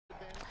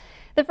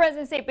The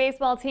Fresno State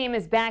baseball team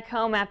is back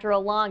home after a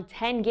long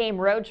 10-game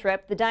road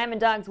trip. The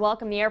Diamond Dogs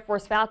welcome the Air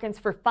Force Falcons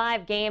for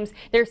 5 games.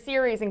 Their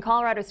series in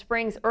Colorado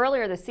Springs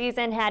earlier this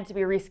season had to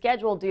be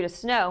rescheduled due to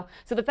snow.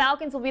 So the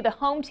Falcons will be the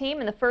home team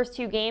in the first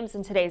 2 games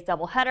in today's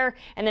doubleheader,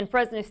 and then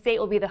Fresno State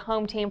will be the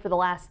home team for the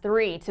last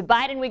 3. To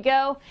Biden we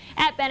go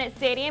at Bennett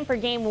Stadium for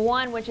Game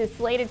 1, which is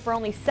slated for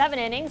only 7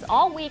 innings.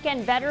 All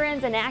weekend,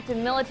 veterans and active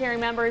military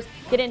members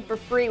get in for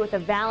free with a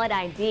valid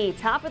ID.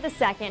 Top of the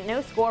second,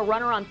 no score,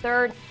 runner on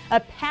third, a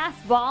pass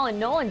ball, and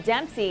Nolan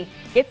Dempsey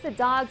gets the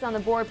Dogs on the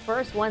board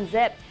first,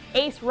 1-zip.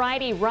 Ace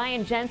righty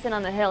Ryan Jensen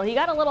on the hill. He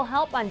got a little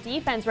help on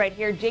defense right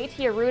here. JT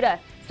Arruda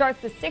starts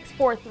the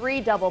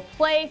 6-4-3 double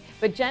play,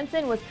 but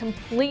Jensen was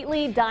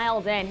completely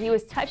dialed in. He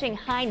was touching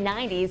high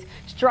 90s,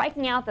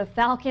 striking out the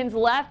Falcons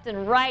left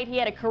and right. He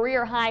had a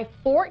career high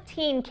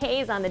 14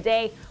 Ks on the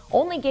day,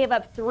 only gave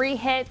up 3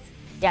 hits.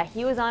 Yeah,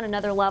 he was on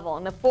another level.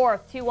 In the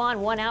 4th, 2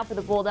 on, 1 out for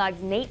the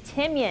Bulldogs. Nate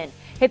Timian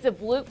hits a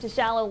bloop to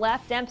shallow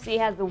left. Dempsey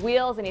has the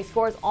wheels, and he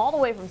scores all the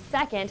way from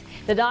second.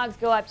 The Dogs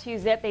go up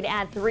 2-zip. They'd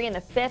add 3 in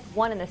the 5th,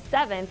 1 in the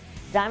 7th.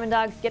 Diamond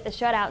Dogs get the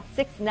shutout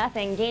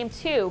 6-0. Game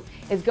 2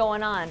 is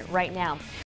going on right now.